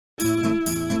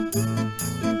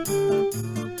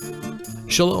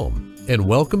Shalom, and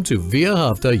welcome to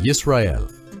V'ahavta Yisrael,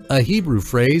 a Hebrew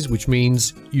phrase which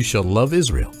means, you shall love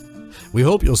Israel. We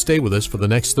hope you'll stay with us for the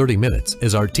next 30 minutes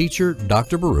as our teacher,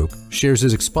 Dr. Baruch, shares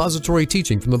his expository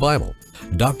teaching from the Bible.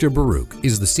 Dr. Baruch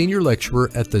is the senior lecturer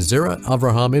at the Zera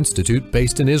Avraham Institute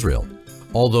based in Israel.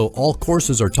 Although all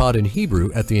courses are taught in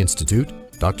Hebrew at the Institute,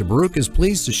 Dr. Baruch is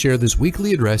pleased to share this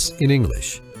weekly address in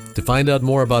English. To find out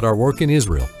more about our work in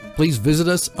Israel, please visit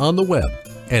us on the web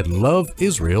at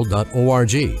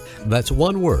loveisrael.org. That's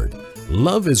one word,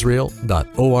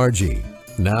 loveisrael.org.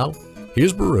 Now,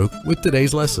 here's Baruch with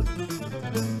today's lesson.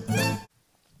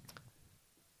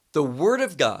 The Word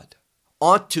of God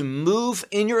ought to move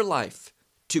in your life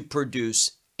to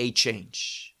produce a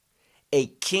change, a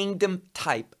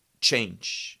kingdom-type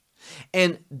change.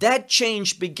 And that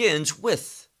change begins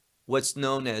with what's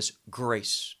known as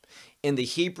grace. In the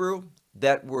Hebrew,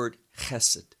 that word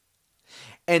chesed.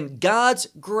 And God's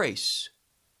grace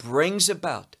brings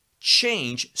about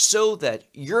change so that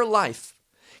your life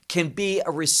can be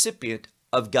a recipient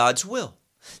of God's will.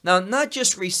 Now, not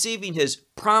just receiving His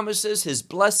promises, His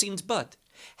blessings, but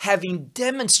having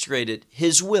demonstrated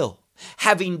His will,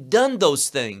 having done those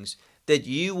things, that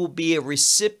you will be a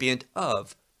recipient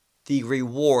of the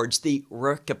rewards, the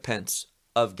recompense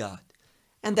of God.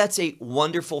 And that's a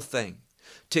wonderful thing,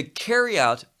 to carry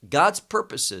out God's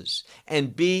purposes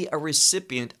and be a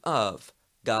recipient of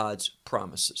God's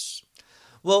promises.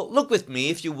 Well, look with me,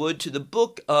 if you would, to the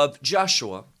book of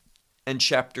Joshua and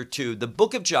chapter 2. The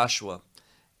book of Joshua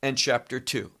and chapter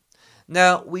 2.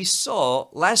 Now, we saw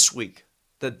last week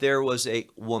that there was a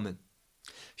woman.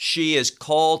 She is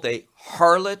called a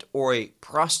harlot or a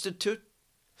prostitute.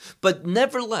 But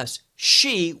nevertheless,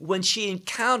 when she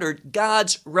encountered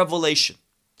God's revelation,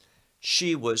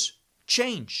 she was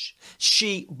changed.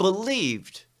 She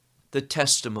believed the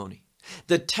testimony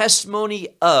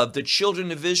of the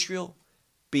children of Israel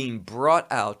being brought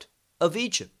out of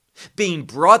Egypt, being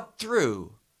brought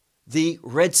through the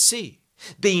Red Sea,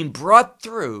 being brought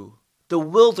through the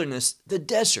wilderness, the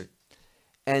desert,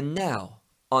 and now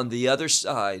on the other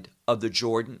side of the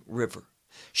Jordan River.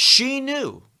 She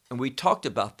knew, and we talked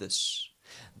about this,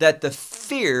 that the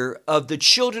fear of the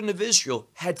children of Israel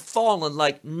had fallen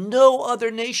like no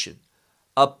other nation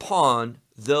upon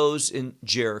those in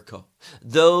Jericho,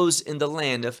 those in the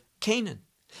land of Canaan.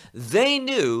 They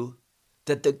knew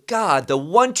that the God, the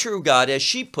one true God, as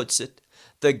she puts it,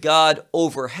 the God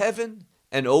over heaven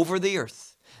and over the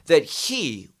earth, that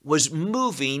He was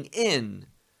moving in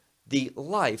the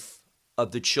life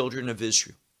of the children of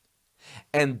Israel.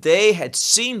 And they had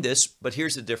seen this, but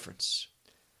here's the difference.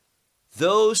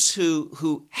 Those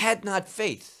who had not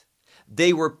faith,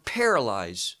 they were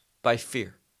paralyzed by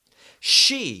fear.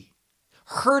 She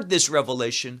heard this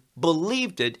revelation,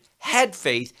 believed it, had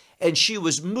faith, and she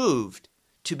was moved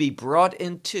to be brought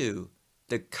into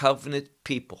the covenant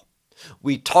people.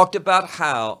 We talked about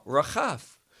how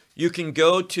Rachav, you can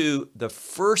go to the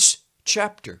first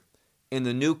chapter in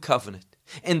the New Covenant,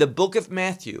 in the book of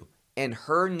Matthew, and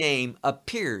her name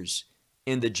appears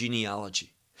in the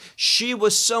genealogy. She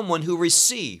was someone who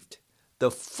received the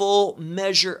full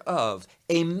measure of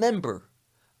a member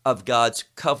of God's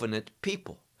covenant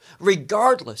people,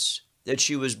 regardless that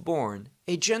she was born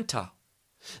a Gentile.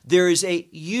 There is a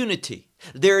unity.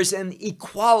 There is an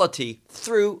equality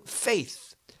through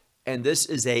faith. And this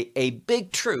is a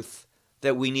big truth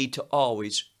that we need to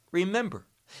always remember,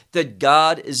 that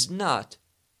God is not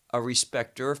a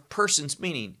respecter of persons,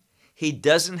 meaning He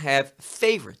doesn't have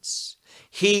favorites.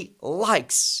 He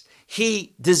likes,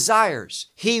 He desires,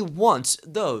 He wants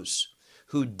those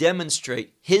who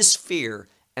demonstrate His fear,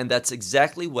 and that's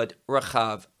exactly what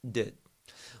Rachav did.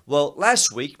 Well,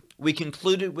 last week we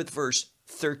concluded with verse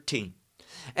 13,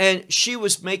 and she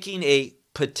was making a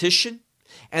petition,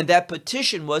 and that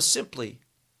petition was simply,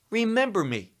 remember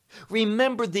me,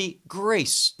 remember the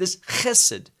grace, this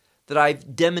chesed that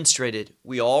I've demonstrated.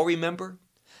 We all remember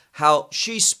how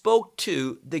she spoke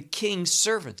to the king's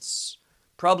servants,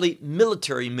 probably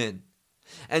military men,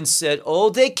 and said, oh,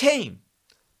 they came,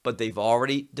 but they've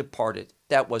already departed.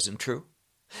 That wasn't true.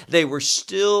 They were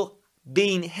still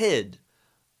being hid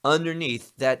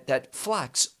underneath that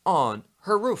flax on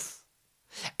her roof.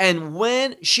 And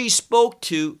when she spoke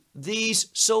to these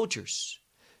soldiers,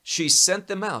 she sent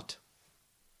them out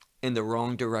in the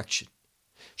wrong direction.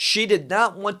 She did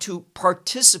not want to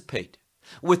participate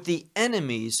with the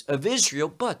enemies of Israel,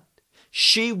 but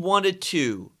she wanted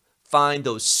to find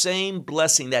those same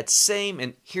blessing, that same,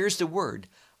 and here's the word,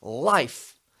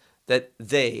 life that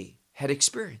they had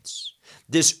experienced.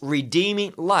 This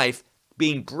redeeming life,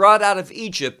 being brought out of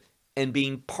Egypt and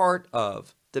being part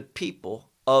of the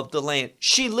people of the land.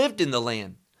 She lived in the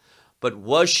land, but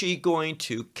was she going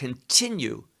to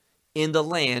continue in the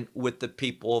land with the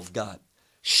people of God?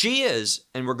 She is,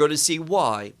 and we're going to see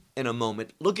why in a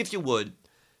moment. Look, if you would,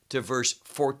 to verse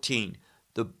 14.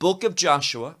 The book of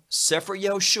Joshua, Sefer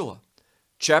Yehoshua,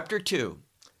 chapter 2,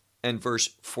 and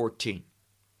verse 14.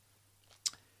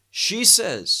 She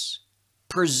says,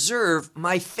 preserve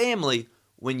my family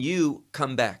when you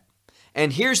come back.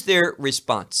 And here's their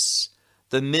response.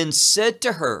 The men said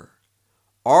to her,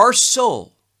 our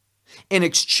soul in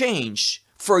exchange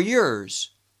for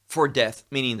yours for death,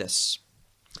 meaning this.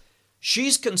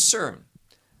 She's concerned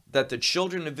that the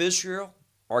children of Israel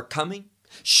are coming.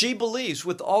 She believes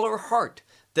with all her heart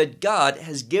that God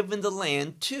has given the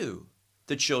land to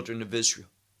the children of Israel,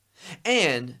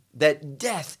 and that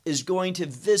death is going to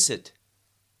visit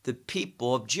the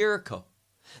people of Jericho,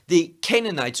 the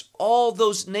Canaanites, all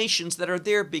those nations that are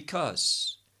there,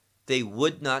 because they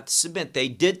would not submit. They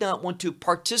did not want to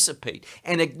participate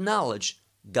and acknowledge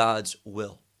God's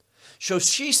will. So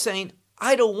she's saying,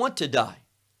 I don't want to die,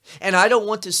 and I don't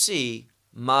want to see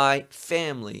my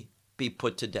family be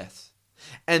put to death.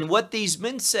 And what these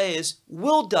men say is,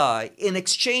 we'll die in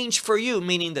exchange for you,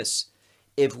 meaning this.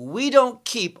 If we don't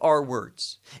keep our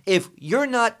words, if you're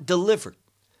not delivered,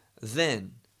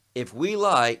 then if we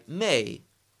lie, may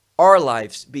our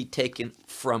lives be taken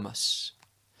from us.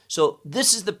 So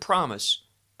this is the promise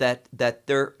that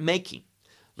they're making.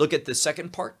 Look at the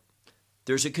second part.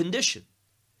 There's a condition.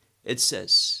 It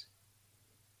says,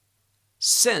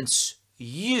 since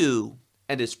you,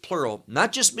 and it's plural,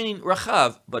 not just meaning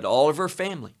Rachav, but all of her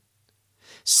family,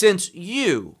 since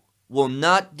you will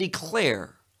not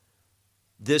declare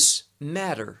this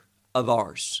matter of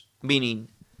ours, meaning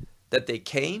that they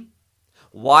came,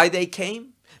 why they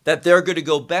came, that they're going to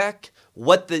go back,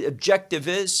 what the objective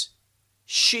is,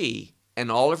 she and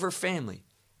all of her family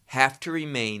have to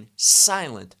remain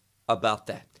silent about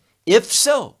that. If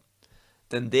so,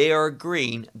 then they are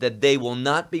agreeing that they will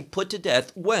not be put to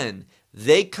death when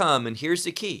they come, and here's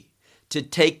the key, to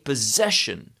take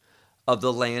possession of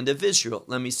the land of Israel.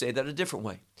 Let me say that a different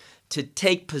way. To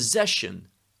take possession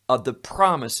of the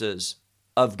promises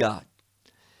of God.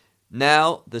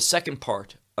 Now, the second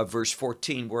part of verse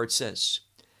 14, where it says,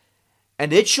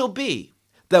 and it shall be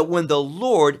that when the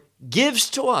Lord gives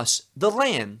to us the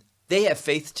land, they have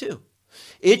faith too.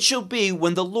 It shall be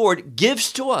when the Lord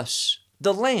gives to us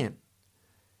the land,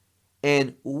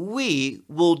 and we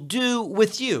will do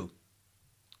with you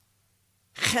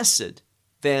chesed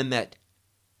ve'emet,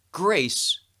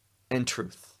 grace and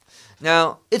truth.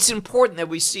 Now, it's important that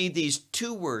we see these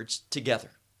two words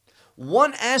together.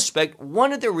 One aspect,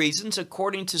 one of the reasons,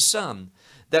 according to some,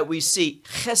 that we see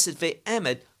chesed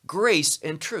ve'emet, grace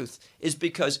and truth, is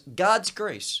because God's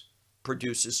grace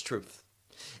produces truth.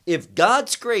 If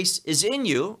God's grace is in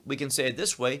you, we can say it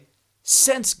this way,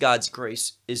 since God's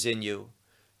grace is in you,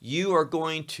 you are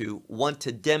going to want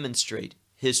to demonstrate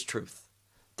His truth.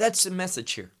 That's the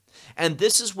message here. And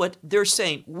this is what they're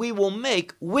saying. We will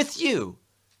make with you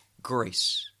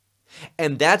grace.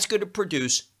 And that's going to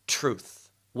produce truth.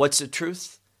 What's the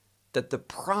truth? That the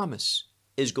promise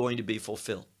is going to be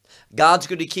fulfilled. God's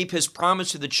going to keep His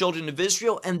promise to the children of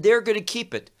Israel, and they're going to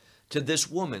keep it to this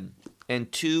woman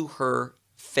and to her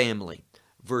family.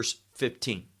 Verse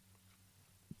 15.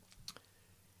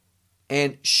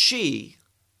 And she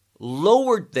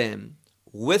lowered them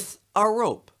with a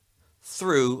rope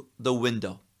through the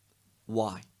window.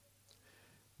 Why?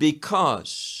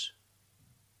 Because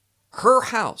her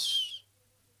house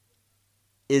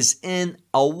is in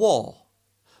a wall.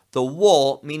 The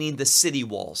wall meaning the city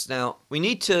walls. Now, we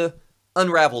need to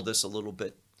unravel this a little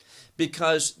bit,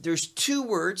 because there's two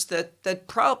words that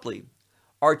probably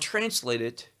are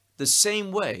translated the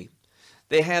same way.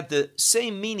 They have the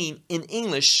same meaning in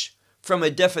English from a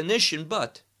definition,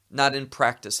 but not in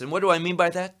practice. And what do I mean by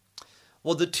that?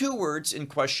 Well, the two words in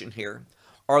question here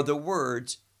are the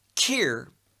words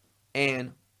kir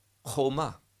and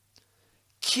choma.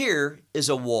 Kir is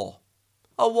a wall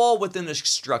within a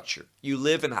structure. You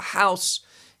live in a house,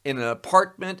 in an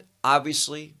apartment,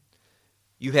 obviously.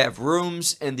 You have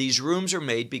rooms, and these rooms are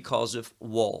made because of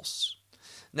walls.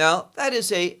 Now, that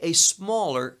is a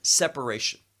smaller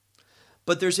separation.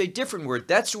 But there's a different word.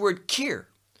 That's the word kir.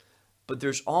 But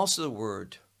there's also the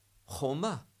word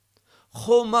choma.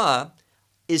 Choma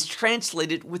is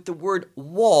translated with the word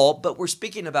wall, but we're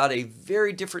speaking about a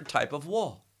very different type of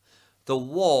wall. The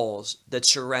walls that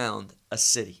surround a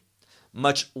city.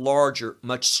 Much larger,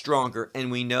 much stronger.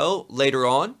 And we know later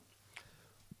on,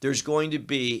 there's going to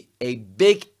be a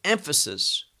big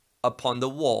emphasis upon the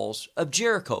walls of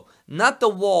Jericho. Not the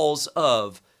walls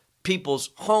of people's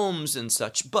homes and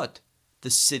such, but the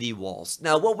city walls.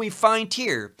 Now, what we find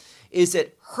here is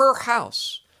that her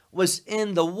house was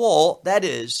in the wall, that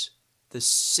is, the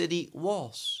city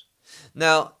walls.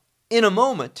 Now, in a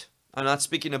moment, I'm not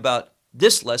speaking about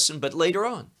this lesson, but later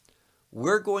on,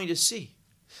 we're going to see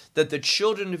that the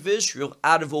children of Israel,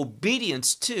 out of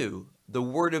obedience to the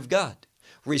Word of God,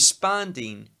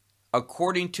 responding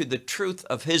according to the truth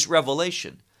of His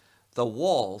revelation, the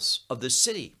walls of the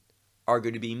city are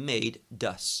going to be made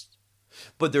dust.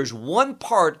 But there's one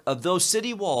part of those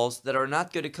city walls that are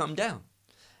not going to come down,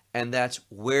 and that's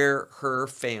where her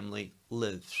family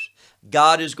lives.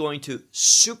 God is going to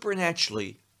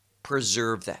supernaturally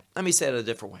preserve that. Let me say it a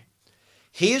different way.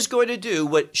 He is going to do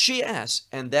what she asks,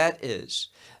 and that is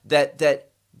that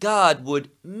God would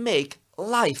make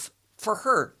life for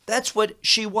her. That's what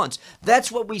she wants.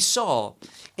 That's what we saw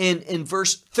in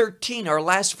verse 13, our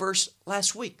last verse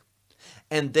last week.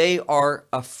 And they are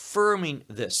affirming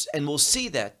this, and we'll see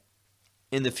that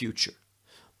in the future.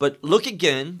 But look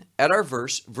again at our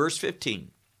verse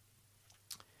 15.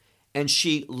 And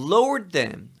she lowered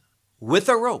them with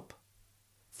a rope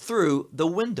through the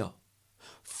window.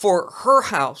 For her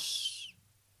house,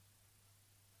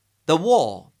 the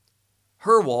wall,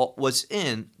 her wall was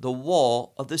in the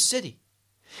wall of the city.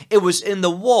 It was in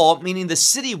the wall, meaning the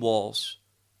city walls,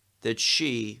 that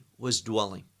she was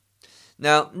dwelling.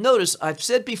 Now, notice I've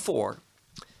said before,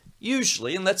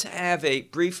 usually, and let's have a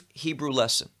brief Hebrew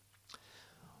lesson.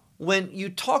 When you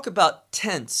talk about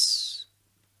tense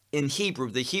in Hebrew,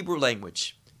 the Hebrew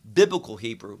language, biblical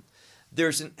Hebrew,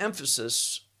 there's an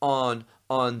emphasis on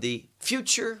the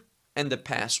future and the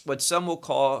past, what some will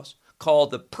call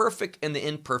the perfect and the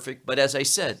imperfect. But as I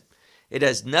said, it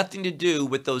has nothing to do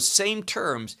with those same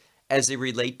terms as they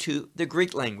relate to the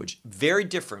Greek language. Very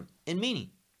different in meaning.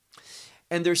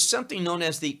 And there's something known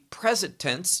as the present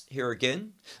tense, here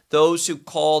again. Those who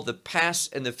call the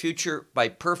past and the future by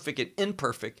perfect and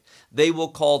imperfect, they will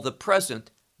call the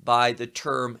present by the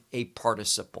term a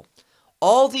participle.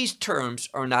 All these terms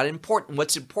are not important.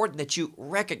 What's important that you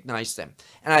recognize them.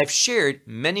 And I've shared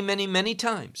many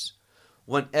times,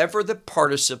 whenever the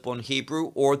participle in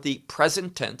Hebrew, or the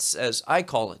present tense as I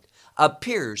call it,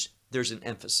 appears, there's an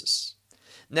emphasis.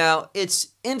 Now,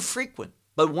 it's infrequent,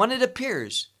 but when it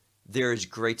appears, there is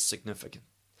great significance.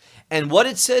 And what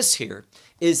it says here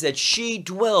is that she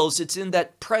dwells, it's in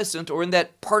that present or in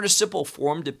that participle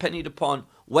form, depending upon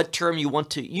what term you want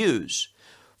to use.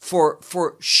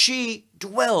 For she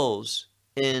dwells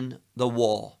in the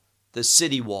wall, the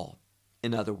city wall,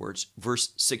 in other words,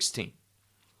 verse 16.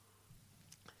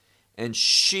 And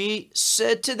she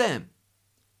said to them,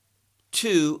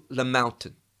 to the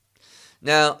mountain.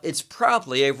 Now, it's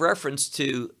probably a reference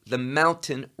to the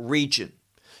mountain region.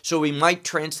 So we might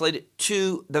translate it,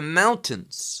 to the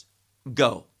mountains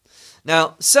go.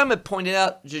 Now, some have pointed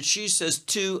out that she says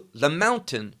to the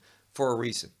mountain for a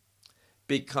reason.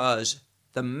 Because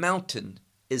the mountain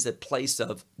is a place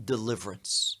of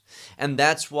deliverance. And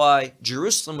that's why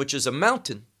Jerusalem, which is a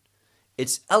mountain,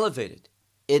 it's elevated.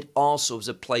 It also is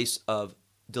a place of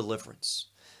deliverance.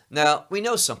 Now, we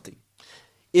know something.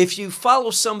 If you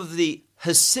follow some of the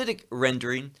Hasidic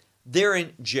rendering, they're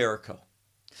in Jericho.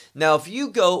 Now, if you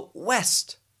go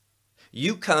west,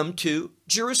 you come to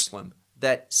Jerusalem,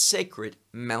 that sacred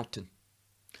mountain.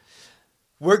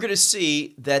 We're going to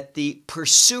see that the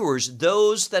pursuers,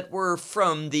 those that were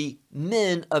from the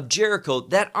men of Jericho,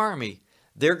 that army,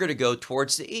 they're going to go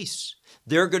towards the east.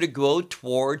 They're going to go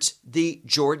towards the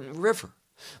Jordan River.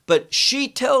 But she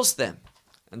tells them,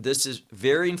 and this is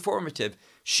very informative,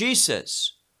 she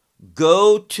says,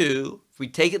 go to, if we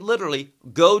take it literally,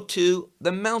 go to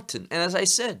the mountain. And as I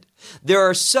said, there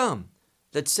are some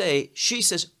that say, she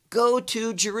says, go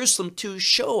to Jerusalem to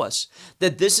show us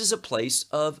that this is a place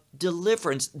of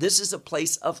deliverance. This is a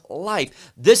place of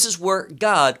life. This is where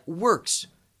God works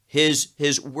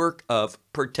his work of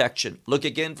protection. Look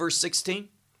again, verse 16.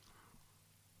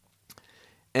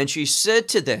 And she said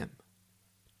to them,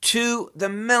 to the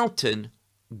mountain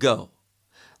go,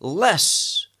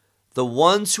 lest the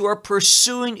ones who are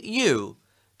pursuing you,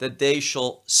 that they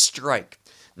shall strike.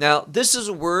 Now, this is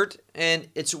a word, and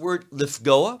it's a word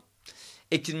lifgoa.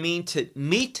 It can mean to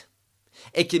meet.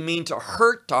 It can mean to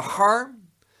hurt, to harm.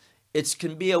 It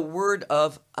can be a word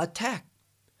of attack.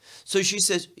 So she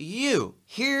says,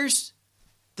 here's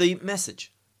the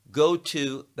message. Go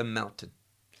to the mountain.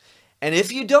 And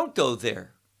if you don't go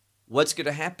there, what's going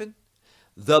to happen?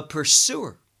 The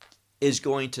pursuer is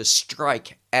going to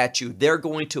strike at you. They're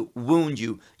going to wound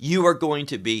you. You are going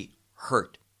to be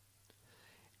hurt.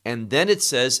 And then it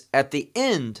says at the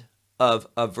end of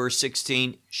verse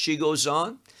 16, she goes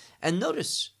on. And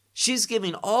notice, she's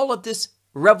giving all of this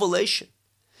revelation.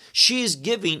 She is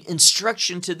giving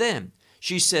instruction to them.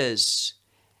 She says,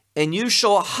 and you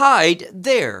shall hide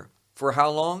there. For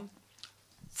how long?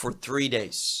 For 3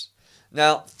 days.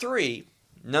 Now, 3,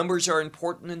 numbers are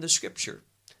important in the scripture.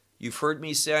 You've heard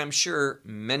me say, I'm sure,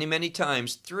 many, many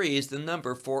times, 3 is the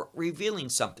number for revealing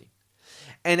something.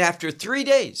 And after 3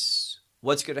 days,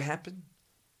 what's going to happen?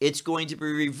 It's going to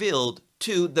be revealed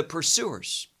to the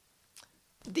pursuers.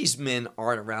 These men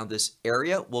aren't around this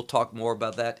area. We'll talk more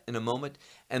about that in a moment.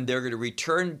 And they're going to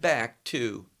return back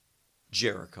to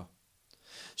Jericho.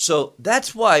 So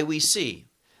that's why we see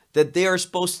that they are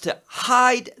supposed to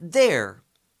hide there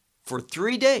for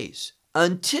 3 days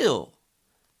until,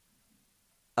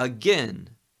 again,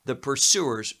 the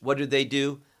pursuers, what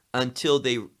do? Until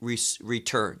they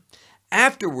return.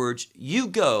 Afterwards, you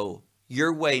go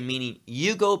your way, meaning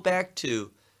you go back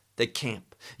to the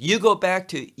camp. You go back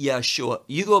to Yeshua.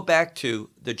 You go back to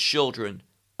the children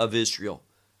of Israel.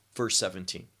 Verse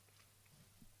 17.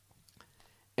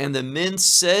 And the men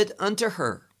said unto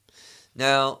her,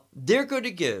 now they're going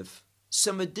to give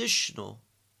some additional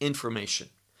information.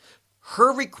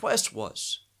 Her request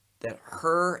was that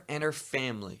her and her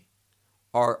family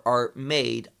are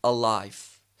made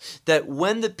alive. That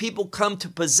when the people come to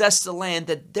possess the land,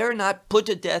 that they're not put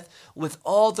to death with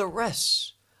all the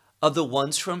rest of the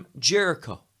ones from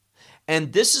Jericho.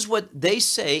 And this is what they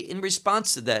say in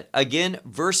response to that. Again,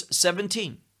 verse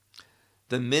 17.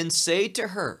 The men say to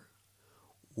her,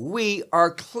 we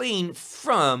are clean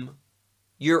from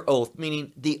your oath,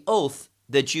 meaning the oath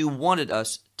that you wanted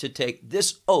us to take,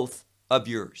 this oath of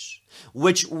yours,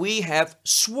 which we have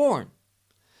sworn.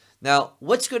 Now,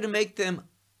 what's going to make them,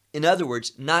 in other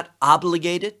words, not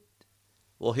obligated?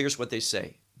 Well, here's what they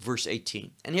say, verse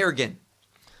 18. And here again,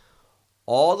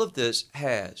 all of this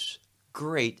has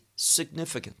great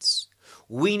significance.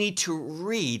 We need to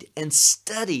read and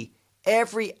study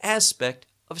every aspect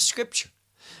of Scripture,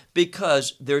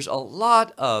 because there's a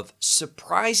lot of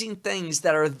surprising things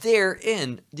that are there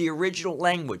in the original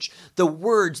language, the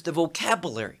words, the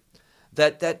vocabulary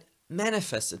that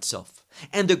manifests itself,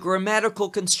 and the grammatical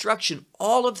construction.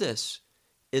 All of this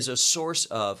is a source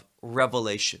of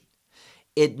revelation.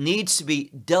 It needs to be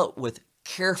dealt with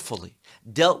carefully,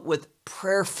 dealt with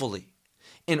prayerfully,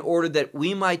 in order that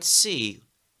we might see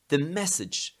the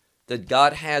message that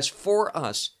God has for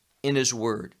us in His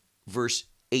Word. Verse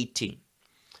 18.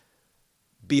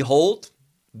 Behold,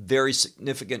 very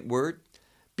significant word.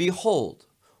 Behold,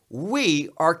 we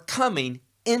are coming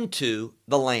into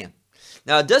the land.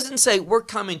 Now, it doesn't say we're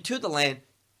coming to the land.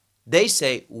 They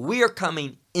say we are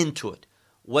coming into it.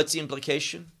 What's the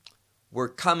implication? We're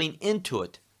coming into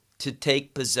it to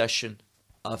take possession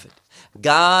of it.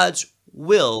 God's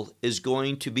will is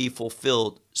going to be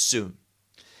fulfilled soon.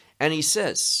 And he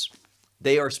says,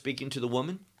 they are speaking to the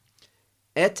woman,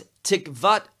 et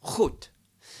tikvat chut.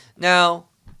 Now,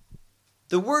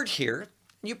 the word here,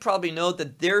 you probably know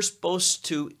that they're supposed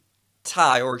to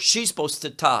tie, or she's supposed to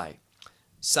tie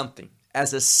something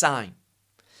as a sign.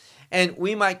 And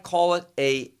we might call it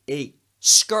a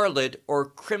scarlet or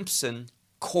crimson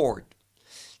cord.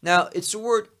 Now, it's the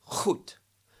word chut.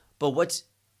 But what's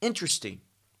interesting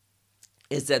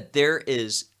is that there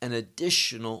is an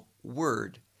additional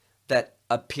word that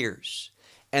appears.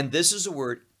 And this is the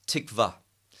word tikva.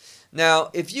 Now,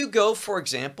 if you go, for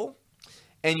example,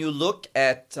 and you look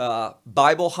at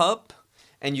Bible Hub,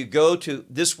 and you go to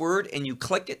this word and you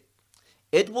click it,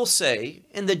 it will say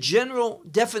in the general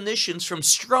definitions from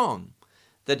Strong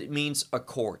that it means a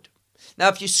cord. Now,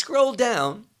 if you scroll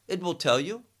down, it will tell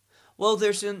you, well,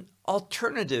 there's an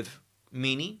alternative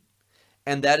meaning,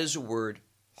 and that is the word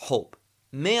hope.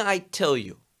 May I tell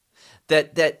you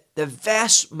that the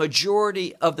vast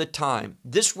majority of the time,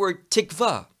 this word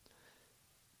tikva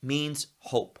means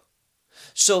hope.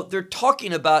 So they're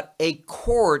talking about a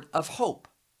cord of hope,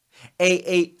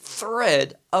 a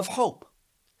thread of hope.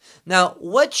 Now,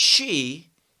 what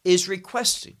she is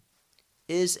requesting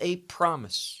is a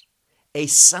promise, a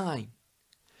sign.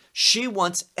 She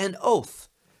wants an oath.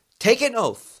 Take an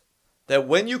oath that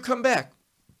when you come back,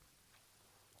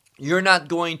 you're not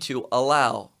going to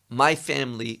allow my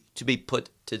family to be put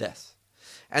to death.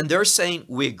 And they're saying,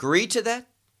 we agree to that,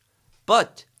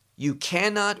 but you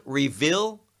cannot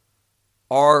reveal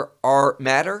our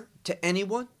matter to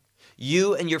anyone.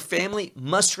 You and your family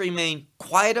must remain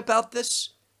quiet about this.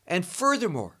 And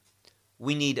furthermore,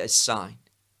 we need a sign.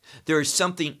 There is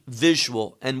something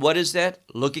visual. And what is that?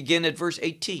 Look again at verse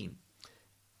 18.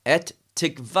 Et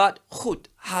tikvat chut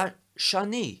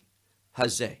ha-shani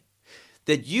hazeh.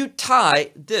 That you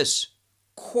tie this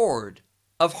cord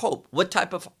of hope. What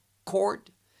type of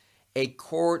cord? A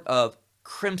cord of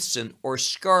crimson or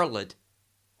scarlet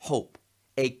hope.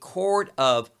 a cord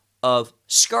of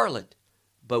scarlet,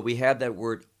 but we have that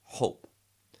word hope,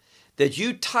 that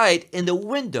you tied in the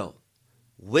window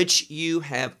which you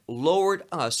have lowered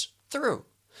us through.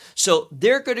 So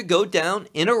they're going to go down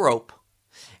in a rope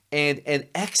and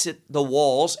exit the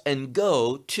walls and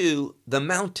go to the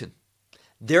mountain.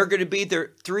 They're going to be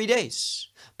there 3 days.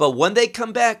 But when they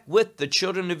come back with the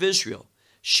children of Israel,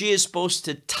 she is supposed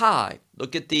to tie.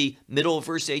 Look at the middle of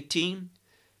verse 18.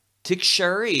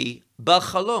 Tikshari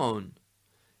b'chalon,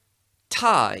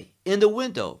 tie in the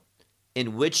window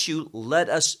in which you let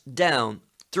us down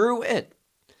through it.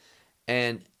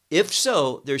 And if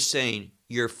so, they're saying,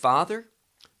 your father,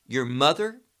 your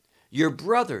mother, your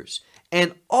brothers,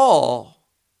 and all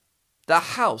the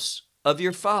house of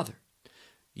your father.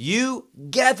 You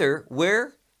gather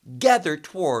where? Gather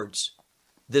towards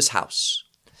this house.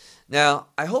 Now,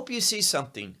 I hope you see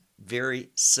something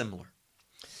very similar.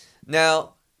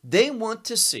 Now, they want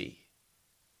to see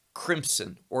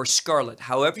crimson or scarlet,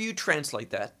 however you translate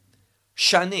that.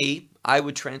 Shani, I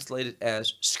would translate it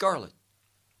as scarlet.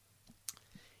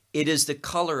 It is the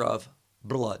color of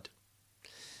blood.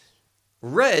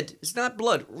 Red is not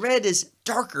blood. Red is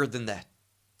darker than that.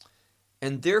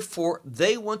 And therefore,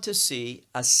 they want to see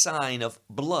a sign of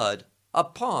blood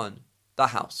upon the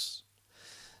house.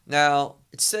 Now,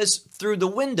 it says through the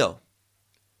window,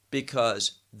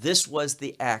 because this was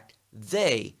the act.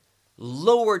 They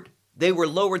were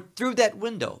lowered through that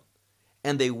window,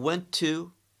 and they went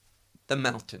to the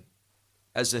mountain,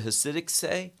 as the Hasidics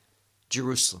say,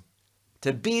 Jerusalem,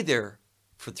 to be there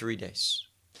for 3 days.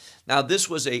 Now, this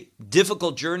was a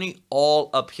difficult journey, all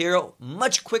uphill,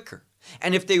 much quicker.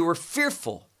 And if they were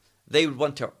fearful, they would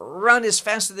want to run as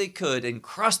fast as they could and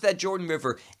cross that Jordan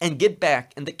River and get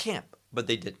back in the camp. But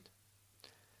they didn't.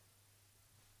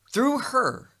 Through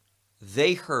her,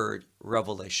 they heard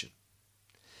revelation.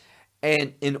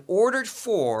 And in order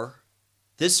for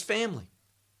this family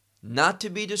not to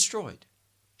be destroyed,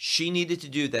 she needed to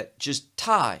do that. Just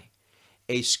tie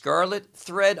a scarlet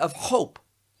thread of hope.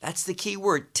 That's the key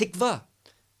word, tikva.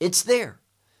 It's there.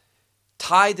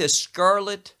 Tie the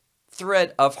scarlet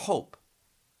thread of hope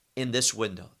in this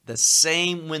window, the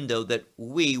same window that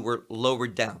we were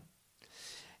lowered down.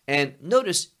 And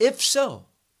notice, if so,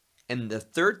 and the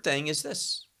third thing is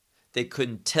this, they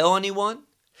couldn't tell anyone.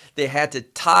 They had to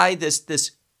tie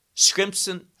this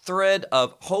crimson thread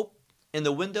of hope in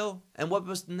the window. And what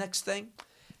was the next thing?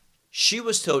 She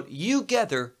was told, you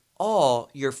gather all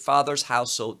your father's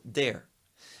household there.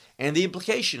 And the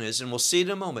implication is, and we'll see it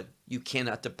in a moment, you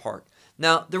cannot depart.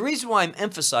 Now, the reason why I'm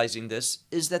emphasizing this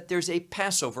is that there's a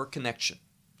Passover connection.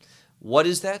 What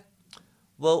is that?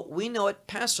 Well, we know at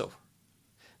Passover,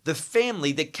 the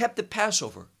family that kept the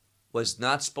Passover was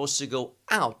not supposed to go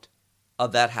out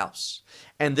of that house.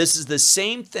 And this is the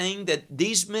same thing that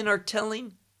these men are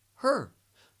telling her.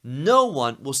 No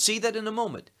one, we'll see that in a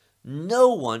moment, no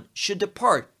one should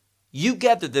depart. You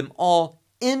gather them all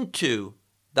into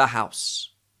the house.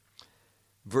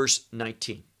 Verse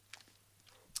 19.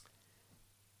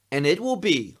 And it will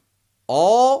be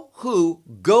all who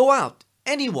go out,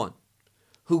 anyone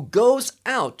who goes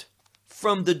out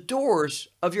from the doors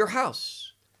of your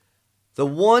house, the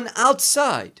one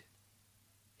outside,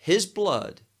 his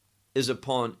blood is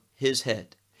upon his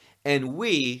head. And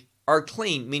we are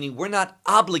clean, meaning we're not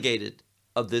obligated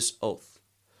of this oath.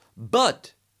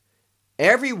 But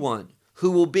everyone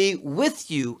who will be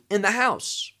with you in the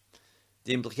house,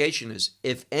 the implication is,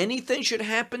 if anything should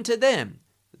happen to them,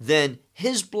 then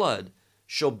his blood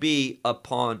shall be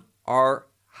upon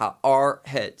our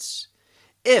heads.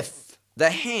 If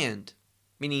the hand,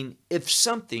 meaning if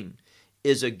something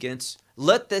is against,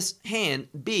 let this hand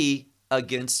be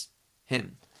against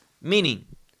him. Meaning,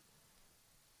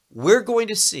 we're going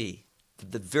to see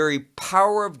that the very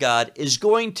power of God is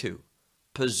going to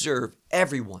preserve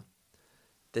everyone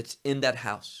that's in that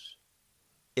house.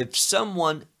 If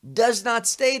someone does not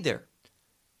stay there,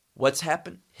 what's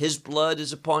happened? His blood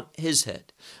is upon his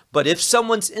head. But if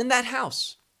someone's in that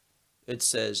house, it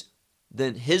says,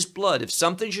 then his blood, if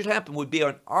something should happen, would be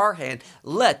on our hand.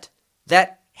 Let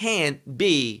that hand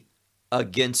be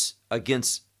against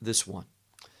this one.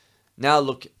 Now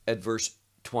look at verse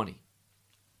 20.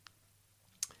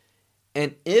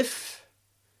 And if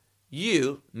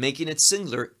you, making it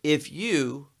singular, if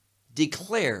you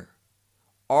declare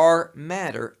our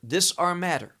matter,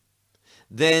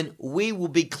 then we will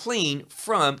be clean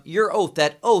from your oath,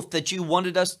 that oath that you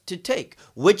wanted us to take,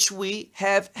 which we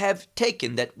have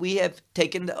taken, that we have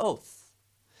taken the oath.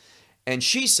 And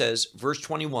she says, verse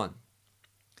 21,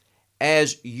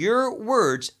 as your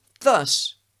words,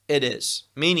 thus it is.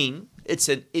 Meaning, it's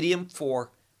an idiom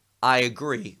for, I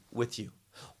agree with you.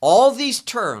 All these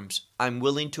terms, I'm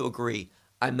willing to agree.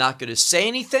 I'm not going to say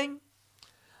anything.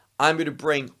 I'm going to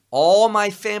bring all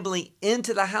my family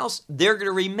into the house. They're going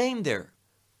to remain there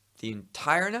the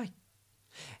entire night.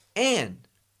 And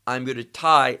I'm going to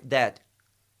tie that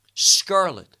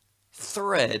scarlet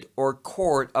thread or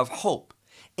cord of hope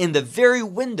in the very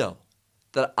window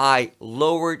that I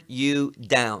lowered you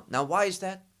down. Now, why is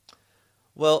that?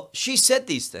 Well, she said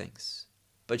these things,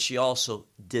 but she also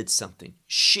did something.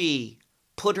 She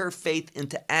put her faith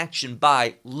into action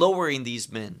by lowering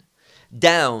these men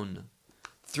down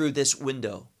through this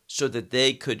window so that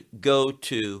they could go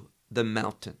to the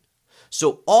mountain.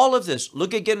 So all of this,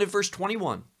 look again at verse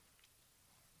 21.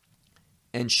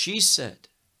 And she said,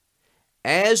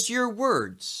 as your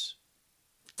words,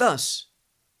 thus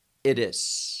it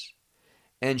is.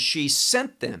 And she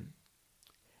sent them,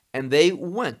 and they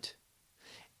went.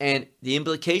 And the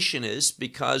implication is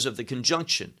because of the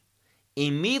conjunction.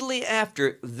 Immediately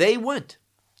after they went,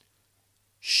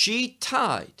 she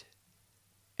tied,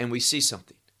 and we see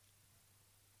something.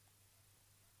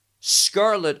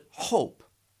 Scarlet hope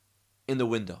in the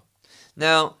window.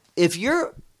 Now, if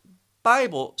your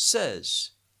Bible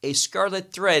says a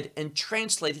scarlet thread and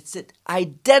translates it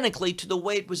identically to the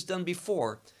way it was done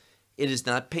before, it is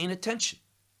not paying attention.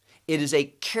 It is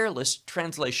a careless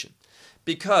translation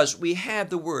because we have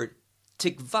the word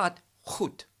tikvat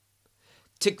chut.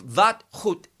 Tikvat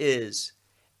chut is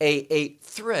a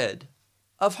thread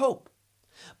of hope.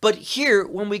 But here,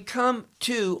 when we come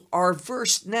to our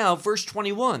verse now, verse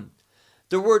 21,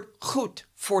 the word chut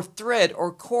for thread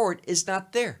or cord is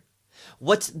not there.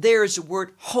 What's there is the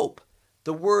word hope.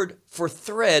 The word for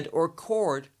thread or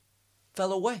cord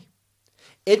fell away.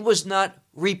 It was not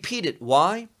repeated.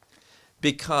 Why?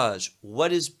 Because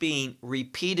what is being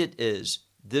repeated is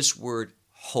this word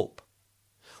hope.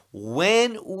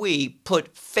 When we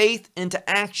put faith into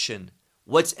action,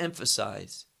 what's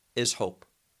emphasized is hope.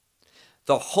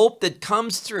 The hope that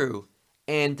comes through,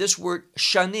 and this word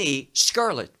shani,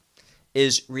 scarlet,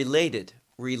 is related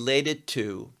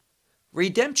to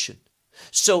redemption.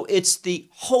 So it's the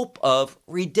hope of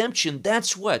redemption.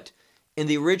 That's what in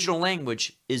the original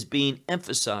language is being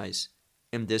emphasized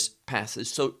in this passage.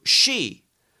 So she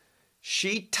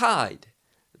tied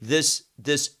this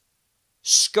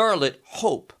scarlet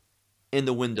hope in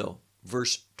the window.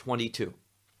 Verse 22.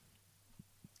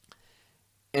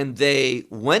 And they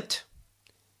went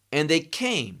and they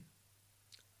came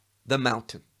the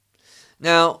mountain.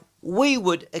 Now, we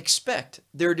would expect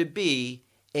there to be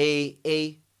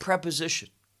a preposition,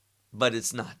 but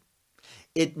it's not.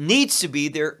 It needs to be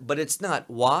there, but it's not.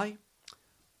 Why?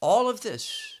 All of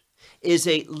this is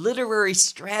a literary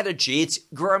strategy. It's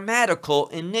grammatical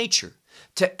in nature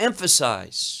to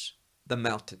emphasize the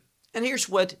mountain. And here's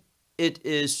what it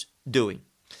is doing.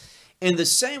 In the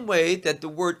same way that the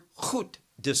word chut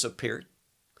disappeared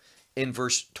in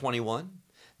verse 21,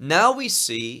 now we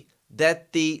see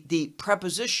that the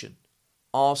preposition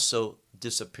also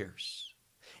disappears.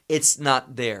 It's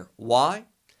not there. Why?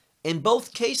 In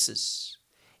both cases,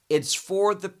 it's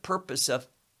for the purpose of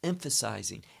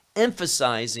emphasizing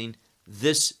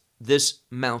this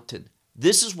mountain.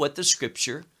 This is what the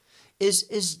scripture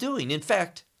is doing. In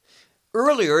fact,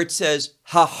 earlier it says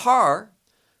hahar,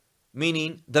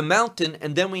 meaning the mountain,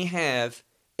 and then we have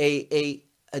a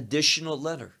additional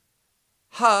letter.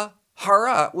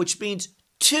 Hara, which means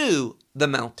to the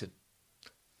mountain.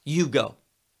 You go.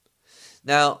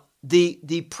 Now,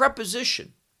 the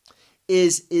preposition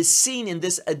is seen in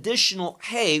this additional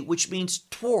hey, which means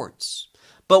towards.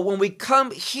 But when we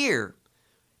come here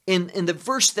in the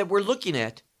verse that we're looking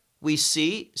at, we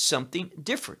see something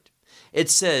different. It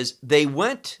says, they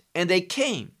went and they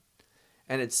came.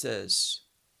 And it says,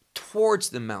 towards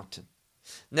the mountain.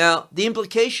 Now, the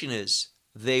implication is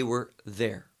they were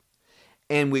there.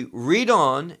 And we read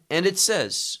on, and it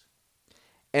says,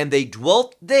 and they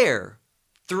dwelt there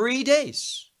 3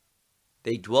 days.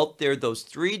 They dwelt there those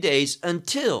 3 days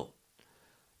until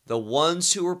the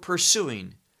ones who were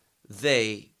pursuing,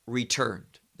 they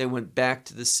returned. They went back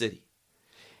to the city.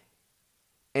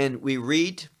 And we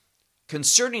read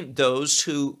concerning those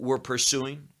who were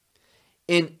pursuing,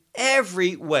 in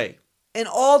every way, in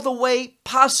all the way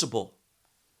possible,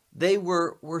 they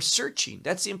were searching.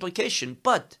 That's the implication.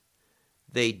 But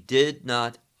they did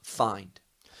not find.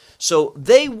 So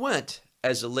they went,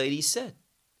 as the lady said.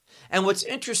 And what's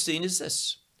interesting is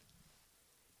this.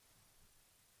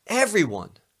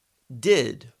 Everyone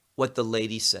did what the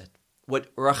lady said,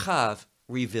 what Rachav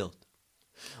revealed.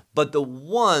 But the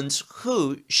ones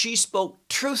who she spoke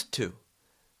truth to,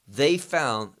 they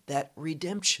found that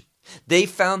redemption. They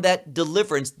found that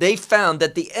deliverance. They found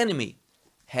that the enemy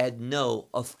had no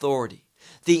authority.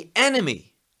 The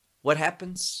enemy, what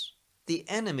happens? The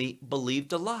enemy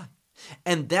believed a lie.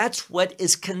 And that's what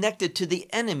is connected to the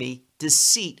enemy: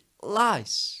 deceit,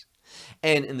 lies.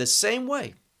 And in the same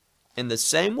way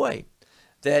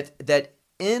that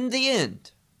in the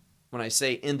end, when I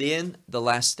say in the end, the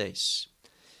last days,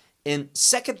 in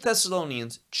 2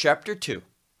 Thessalonians chapter 2,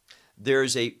 there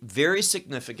is a very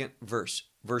significant verse,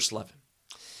 verse 11.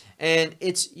 And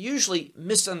it's usually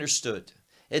misunderstood.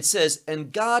 It says,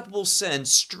 and God will send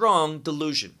strong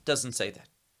delusion. It doesn't say that.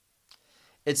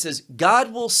 It says,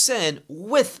 God will send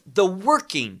with the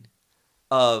working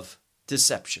of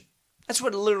deception. That's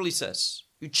what it literally says.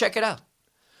 You check it out.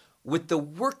 With the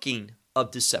working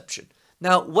of deception.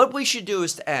 Now, what we should do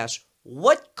is to ask,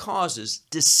 what causes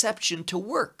deception to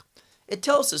work? It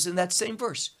tells us in that same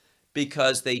verse,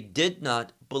 because they did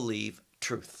not believe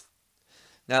truth.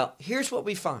 Now, here's what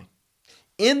we find.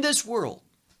 In this world,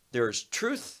 there is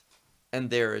truth and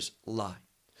there is lie.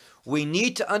 We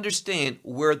need to understand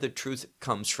where the truth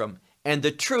comes from. And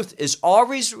the truth is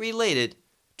always related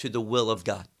to the will of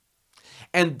God.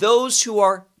 And those who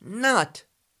are not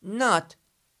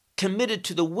committed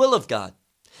to the will of God,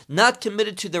 not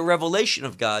committed to the revelation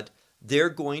of God, they're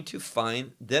going to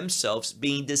find themselves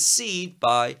being deceived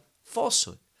by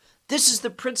falsehood. This is the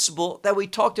principle that we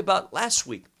talked about last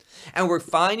week. And we're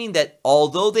finding that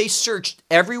although they searched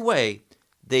every way,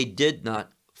 they did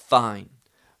not find.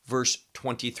 Verse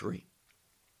 23.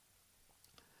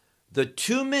 The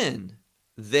two men,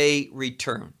 they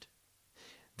returned.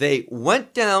 They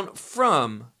went down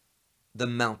from the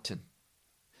mountain.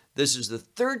 This is the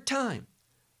third time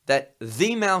that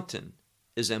the mountain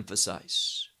is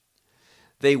emphasized.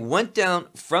 They went down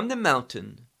from the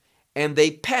mountain and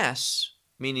they passed,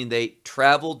 meaning they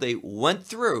traveled, they went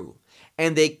through,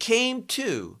 and they came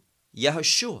to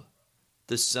Yahushua,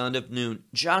 the son of Nun,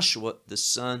 Joshua, the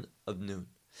son of Nun.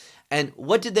 And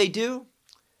what did they do?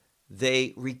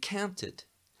 They recounted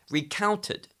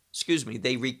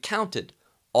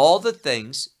all the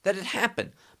things that had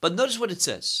happened. But notice what it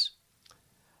says.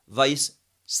 Vais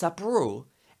sapru,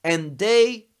 and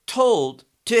they told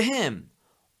to him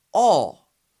all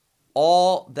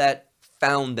that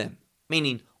found them,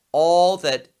 meaning all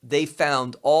that they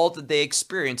found, all that they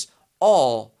experienced,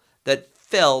 all that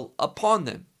fell upon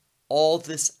them, all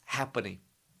this happening.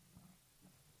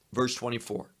 Verse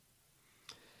 24.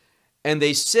 And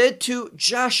they said to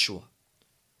Joshua,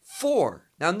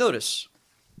 now notice,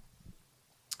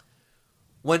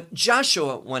 when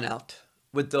Joshua went out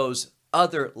with those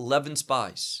other 11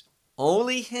 spies,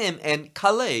 only him and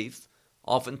Caleb,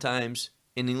 oftentimes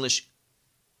in English,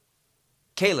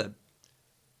 Caleb,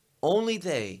 only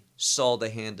they saw the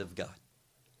hand of God.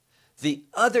 The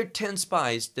other 10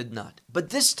 spies did not. But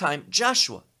this time,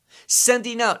 Joshua,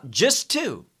 sending out just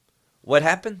 2, what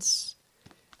happens?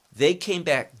 They came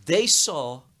back. They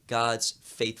saw God's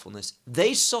faithfulness.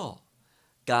 They saw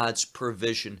God's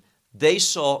provision. They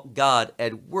saw God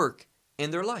at work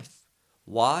in their life.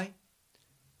 Why?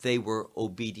 They were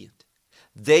obedient.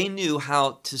 They knew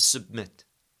how to submit.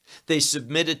 They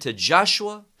submitted to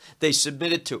Joshua. They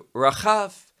submitted to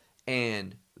Rachav.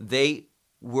 And they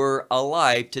were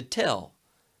alive to tell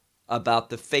about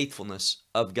the faithfulness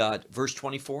of God. Verse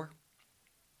 24.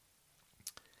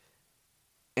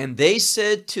 And they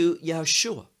said to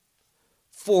Yahushua,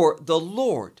 for the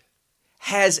Lord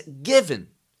has given.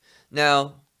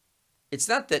 Now, it's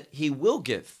not that he will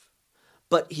give,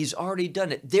 but he's already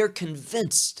done it. They're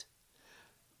convinced.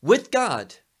 With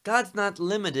God, God's not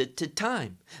limited to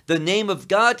time. The name of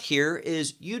God here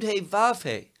is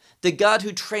Yud-He-Vav-He, the God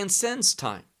who transcends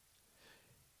time.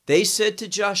 They said to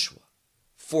Joshua,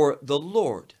 for the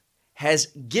Lord has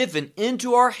given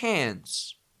into our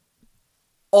hands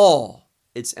all,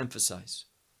 it's emphasized,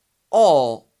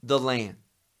 all the land.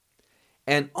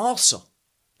 And also,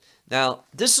 now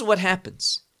this is what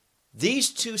happens. These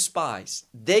 2 spies,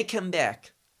 they come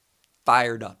back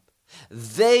fired up.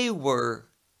 They were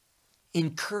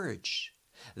encouraged.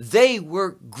 They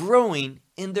were growing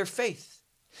in their faith.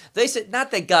 They said,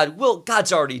 not that God will,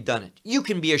 God's already done it. You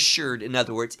can be assured, in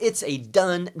other words, it's a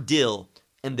done deal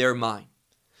in their mind.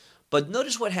 But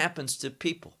notice what happens to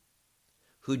people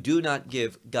who do not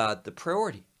give God the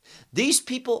priority. These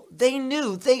people, they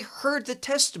knew, they heard the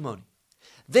testimony.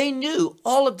 They knew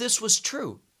all of this was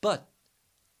true, but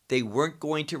they weren't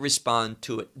going to respond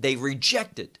to it. They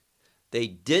rejected. They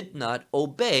did not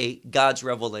obey God's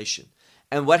revelation.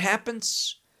 And what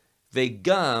happens?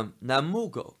 Vegam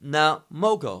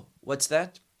namogo. What's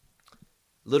that?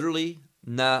 Literally,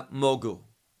 namogu,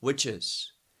 which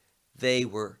is they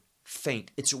were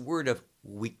faint. It's a word of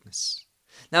weakness.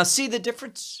 Now see the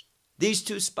difference? These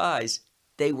 2 spies,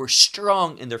 they were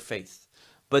strong in their faith.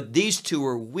 But these two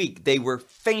were weak. They were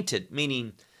fainted,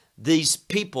 meaning these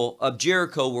people of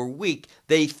Jericho were weak.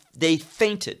 They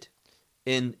fainted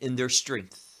in their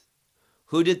strength.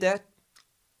 Who did that?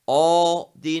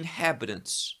 All the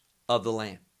inhabitants of the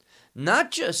land.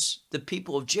 Not just the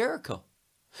people of Jericho.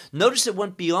 Notice it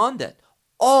went beyond that.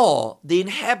 All the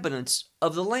inhabitants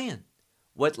of the land.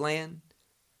 What land?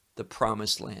 The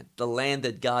promised land. The land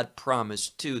that God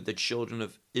promised to the children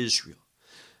of Israel.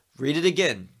 Read it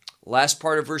again. Last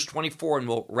part of verse 24 and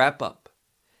we'll wrap up.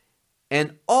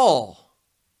 And all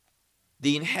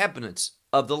the inhabitants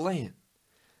of the land,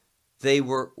 they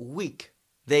were weak.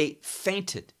 They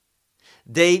fainted.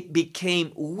 They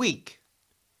became weak.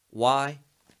 Why?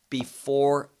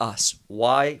 Before us.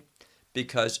 Why?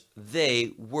 Because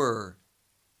they were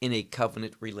in a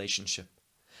covenant relationship.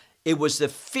 It was the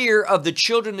fear of the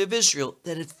children of Israel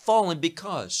that had fallen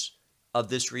because of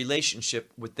this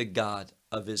relationship with the God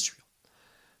of Israel.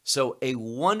 So a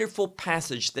wonderful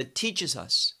passage that teaches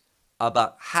us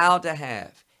about how to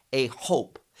have a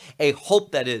hope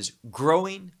that is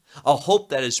growing, a hope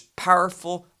that is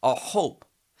powerful, a hope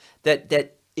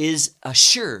that is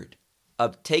assured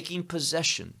of taking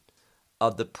possession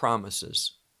of the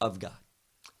promises of God.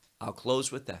 I'll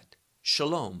close with that.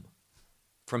 Shalom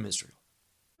from Israel.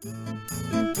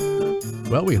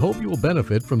 Well, we hope you will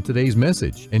benefit from today's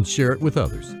message and share it with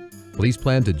others. Please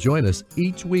plan to join us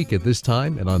each week at this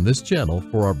time and on this channel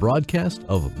for our broadcast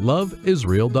of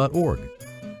loveisrael.org.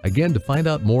 Again, to find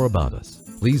out more about us,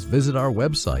 please visit our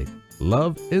website,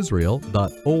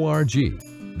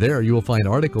 loveisrael.org. There you will find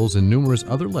articles and numerous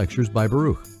other lectures by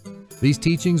Baruch. These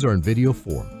teachings are in video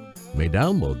form. You may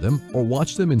download them or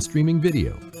watch them in streaming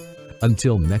video.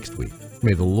 Until next week,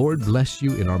 may the Lord bless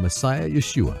you in our Messiah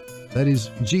Yeshua, that is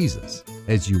Jesus,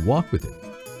 as you walk with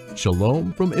Him.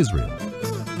 Shalom from Israel.